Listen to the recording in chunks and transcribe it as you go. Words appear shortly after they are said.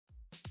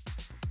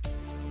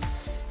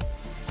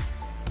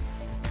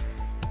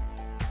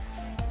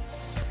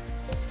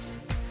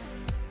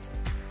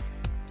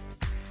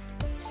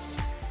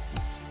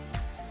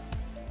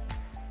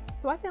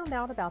So I found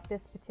out about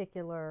this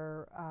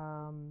particular,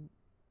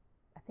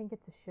 I think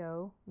it's a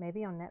show,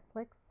 maybe on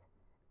Netflix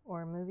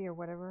or a movie or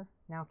whatever.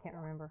 Now I can't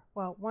remember.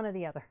 Well, one or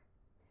the other.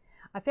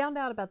 I found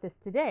out about this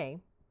today,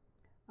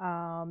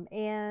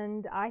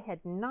 and I had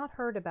not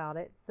heard about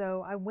it,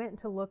 so I went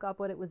to look up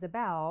what it was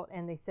about,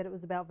 and they said it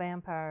was about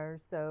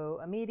vampires.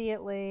 So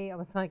immediately I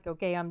was like,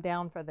 okay, I'm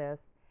down for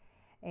this,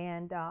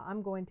 and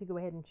I'm going to go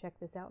ahead and check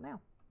this out now.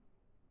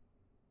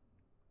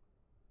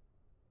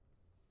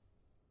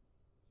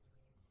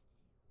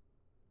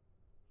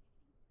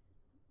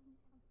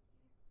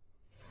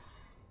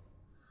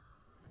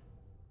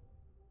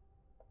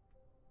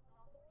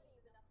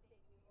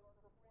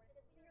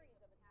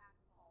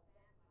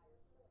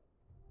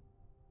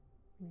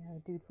 Yeah,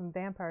 dude from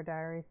Vampire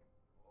Diaries.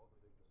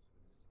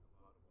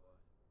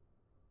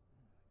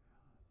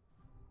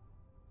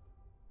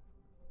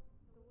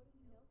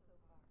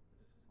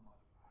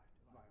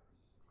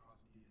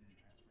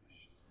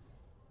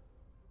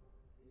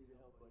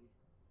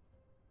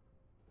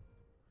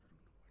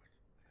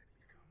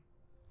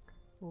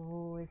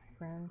 Oh, his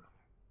friend.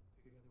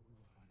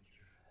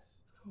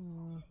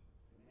 Mm.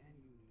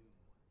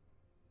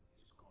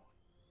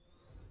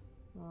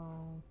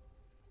 Oh,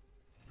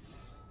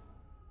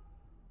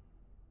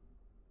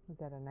 is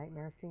that a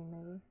nightmare scene,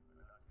 maybe?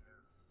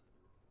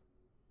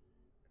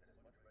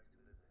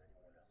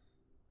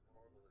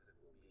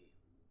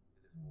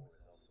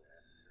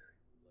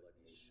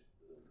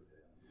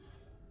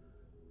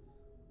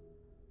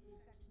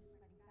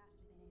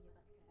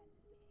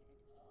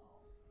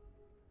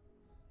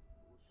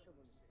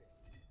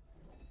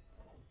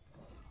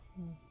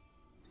 Mm.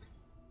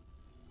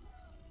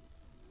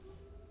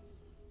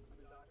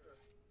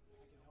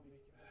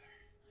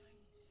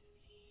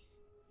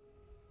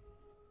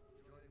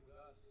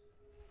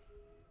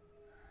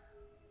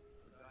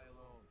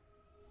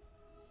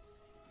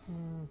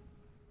 Mm.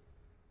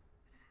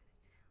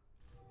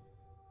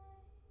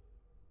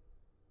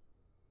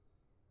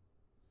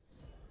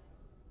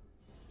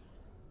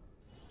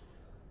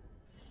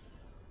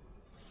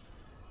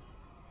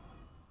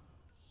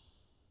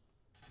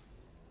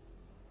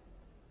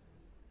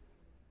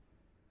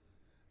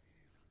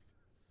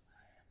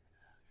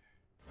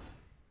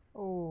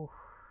 Oh,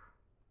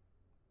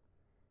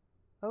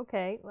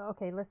 okay. Well,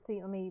 okay, let's see.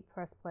 Let me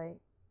press play.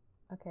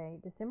 Okay,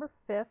 December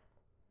 5th.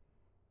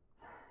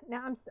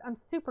 Now I'm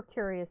super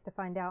curious to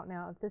find out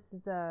now if this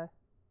is a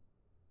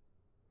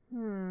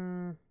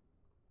hmm.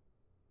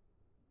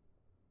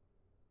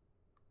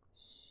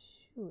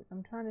 Shoot,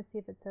 I'm trying to see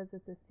if it says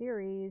it's a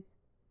series.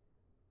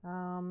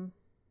 Um,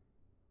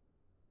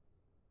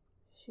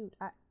 shoot,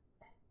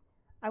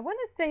 I want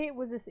to say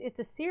it's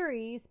a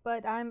series,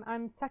 but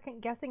I'm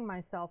second guessing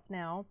myself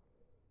now.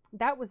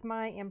 That was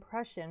my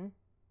impression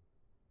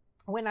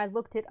when I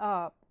looked it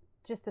up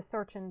just to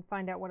search and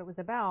find out what it was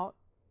about.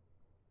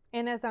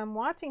 And as I'm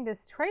watching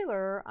this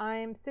trailer,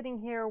 I'm sitting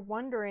here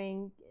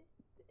wondering.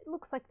 It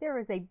looks like there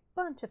is a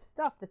bunch of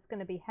stuff that's going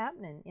to be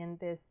happening in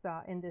this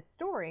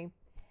story,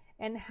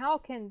 and how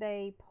can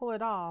they pull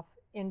it off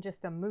in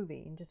just a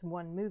movie, in just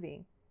one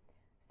movie?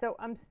 So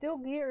I'm still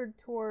geared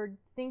toward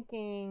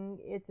thinking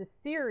it's a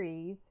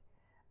series.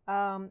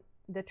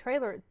 The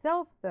trailer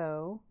itself,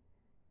 though,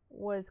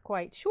 was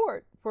quite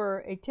short for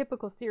a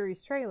typical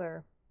series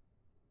trailer,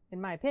 in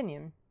my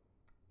opinion.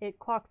 It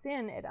clocks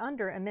in at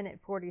under a minute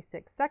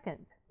 46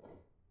 seconds.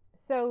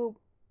 So,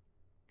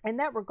 in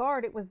that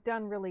regard, it was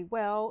done really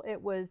well.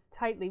 It was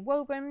tightly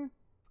woven.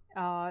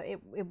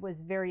 It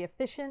was very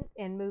efficient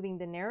in moving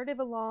the narrative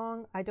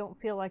along. I don't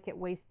feel like it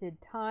wasted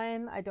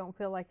time. I don't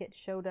feel like it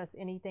showed us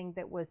anything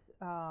that was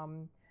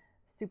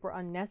super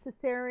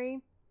unnecessary.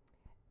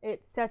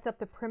 It sets up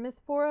the premise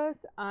for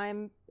us.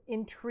 I'm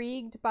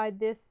intrigued by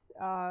this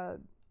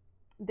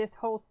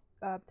whole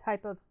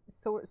type of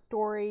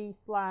story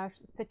slash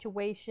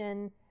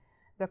situation,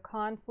 the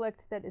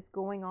conflict that is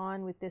going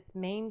on with this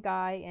main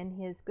guy and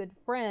his good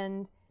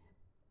friend.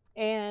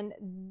 And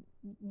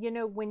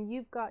when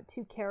you've got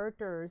two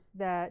characters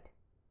that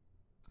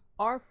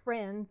are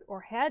friends or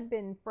had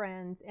been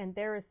friends, and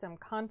there is some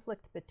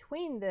conflict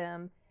between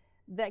them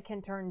that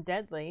can turn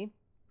deadly,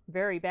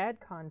 very bad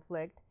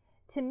conflict,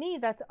 to me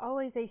that's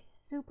always a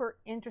super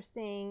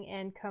interesting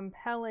and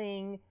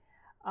compelling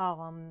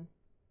um,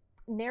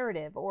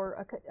 narrative,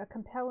 or a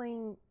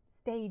compelling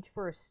stage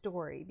for a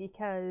story,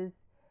 because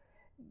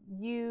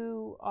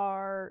you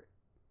are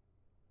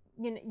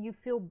you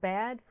feel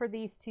bad for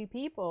these two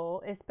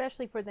people,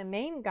 especially for the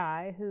main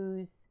guy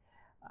who's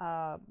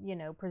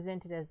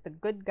presented as the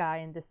good guy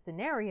in this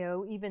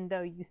scenario, even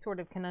though you sort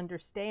of can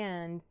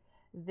understand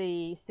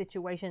the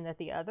situation that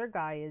the other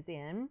guy is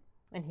in,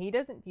 and he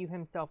doesn't view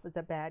himself as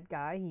a bad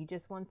guy. He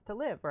just wants to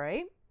live,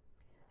 right?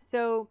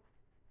 So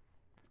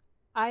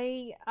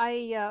I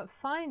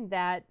find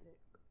that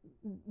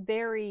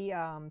very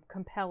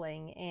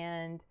compelling,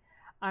 and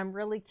I'm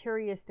really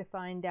curious to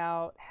find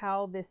out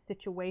how this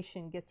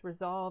situation gets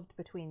resolved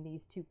between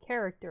these two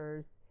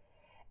characters.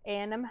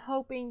 And I'm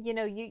hoping,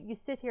 you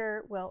sit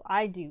here, well,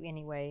 I do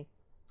anyway,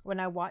 when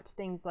I watch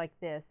things like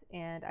this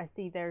and I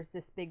see there's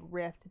this big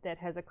rift that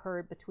has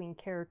occurred between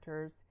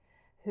characters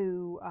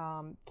who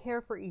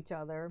care for each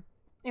other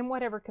in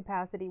whatever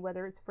capacity,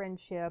 whether it's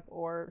friendship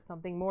or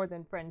something more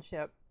than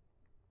friendship,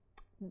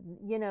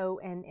 you know,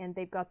 and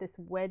they've got this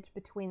wedge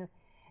between them.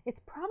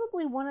 It's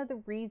probably one of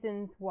the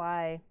reasons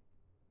why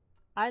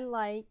I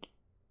like,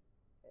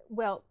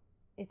 well,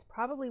 it's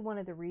probably one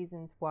of the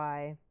reasons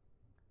why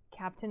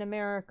Captain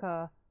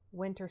America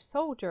Winter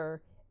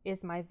Soldier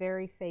is my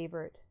very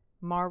favorite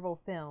Marvel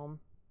film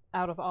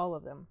out of all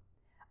of them.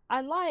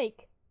 I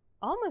like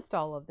almost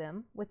all of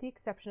them, with the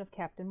exception of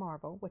Captain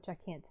Marvel, which I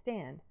can't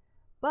stand.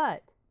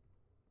 But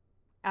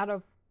out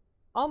of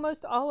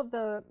almost all of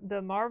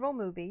the Marvel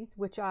movies,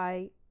 which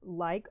I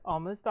like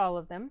almost all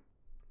of them,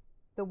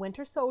 The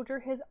Winter Soldier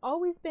has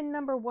always been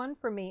number one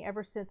for me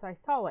ever since I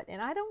saw it.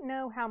 And I don't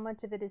know how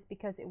much of it is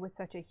because it was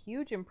such a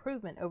huge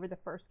improvement over the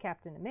first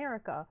Captain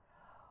America,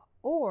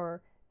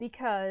 or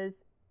because,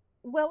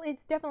 well,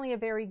 it's definitely a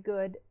very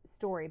good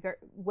story, very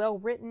well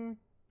written,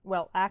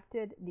 well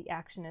acted. The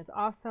action is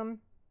awesome.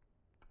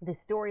 The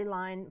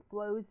storyline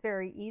flows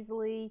very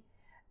easily,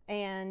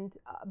 and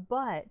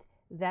but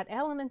that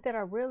element that I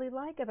really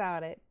like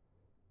about it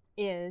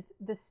is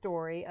the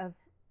story of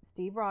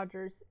Steve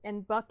Rogers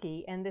and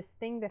Bucky, and this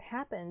thing that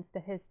happens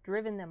that has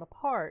driven them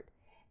apart,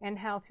 and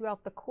how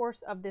throughout the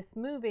course of this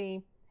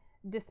movie,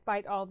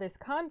 despite all this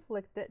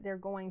conflict that they're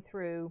going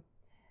through,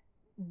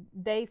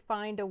 they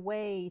find a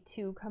way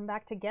to come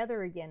back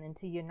together again and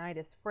to unite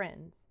as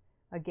friends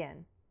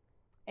again.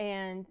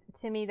 And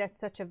to me, that's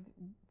such a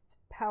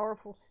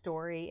powerful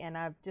story, and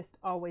I've just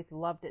always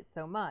loved it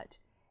so much.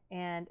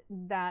 And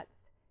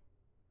that's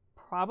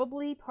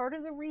probably part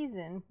of the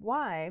reason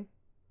why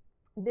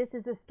this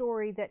is a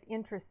story that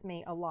interests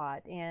me a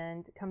lot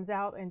and comes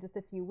out in just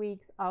a few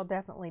weeks. I'll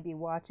definitely be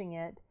watching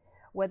it,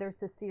 whether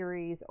it's a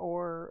series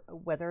or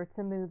whether it's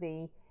a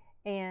movie.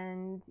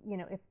 And, you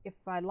know, if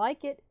I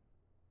like it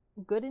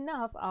good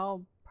enough,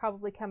 I'll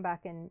probably come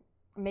back and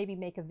maybe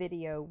make a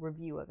video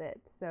review of it.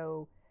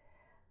 So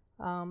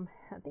I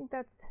think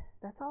that's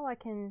all I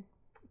can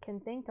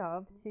think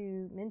of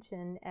to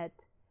mention at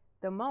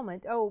the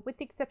moment. Oh, with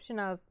the exception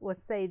of,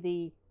 let's say,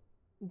 the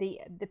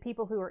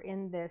people who are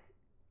in this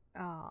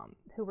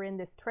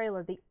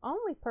trailer, the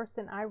only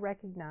person I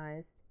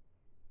recognized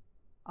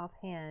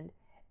offhand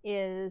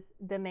is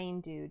the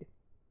main dude,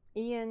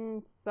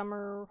 Ian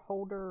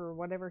Somerhalder, or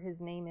whatever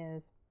his name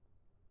is.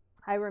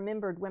 I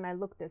remembered when I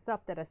looked this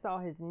up that I saw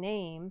his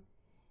name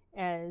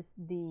as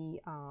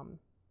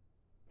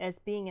as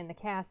being in the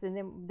cast, and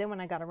then when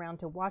I got around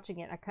to watching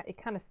it,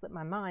 it kind of slipped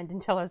my mind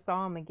until I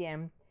saw him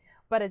again.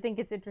 But I think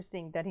it's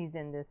interesting that he's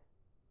in this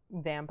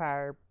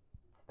vampire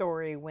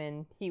story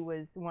when he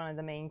was one of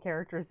the main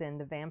characters in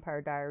the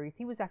Vampire Diaries.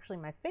 He was actually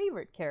my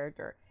favorite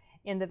character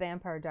in the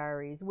Vampire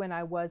Diaries when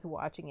I was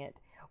watching it,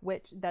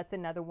 which that's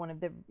another one of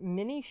the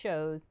many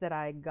shows that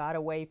I got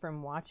away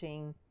from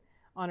watching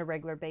on a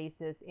regular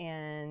basis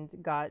and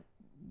got,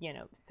 you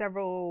know,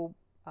 several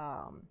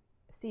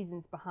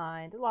seasons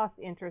behind, lost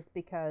interest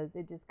because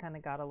it just kind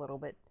of got a little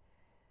bit,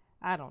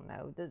 I don't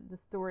know, the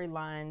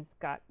storylines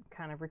got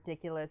kind of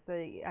ridiculous.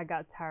 I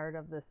got tired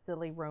of the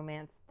silly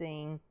romance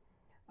thing,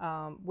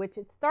 which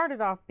it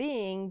started off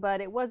being,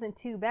 but it wasn't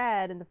too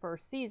bad in the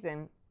first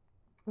season.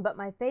 But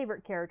my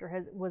favorite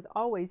character was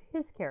always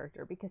his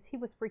character because he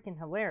was freaking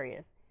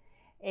hilarious.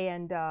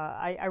 And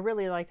I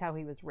really liked how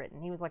he was written.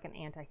 He was like an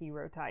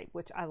anti-hero type,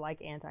 which I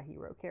like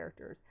anti-hero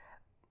characters.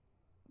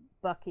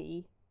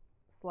 Bucky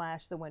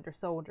 / the Winter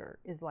Soldier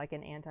is like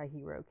an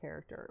anti-hero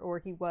character, or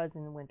he was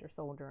in the Winter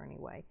Soldier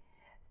anyway.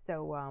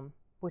 So,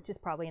 which is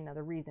probably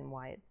another reason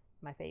why it's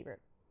my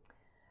favorite.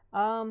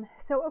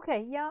 So,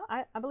 okay, yeah,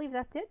 I believe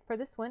that's it for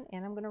this one,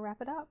 and I'm going to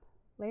wrap it up.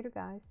 Later,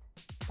 guys.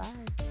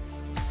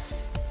 Bye.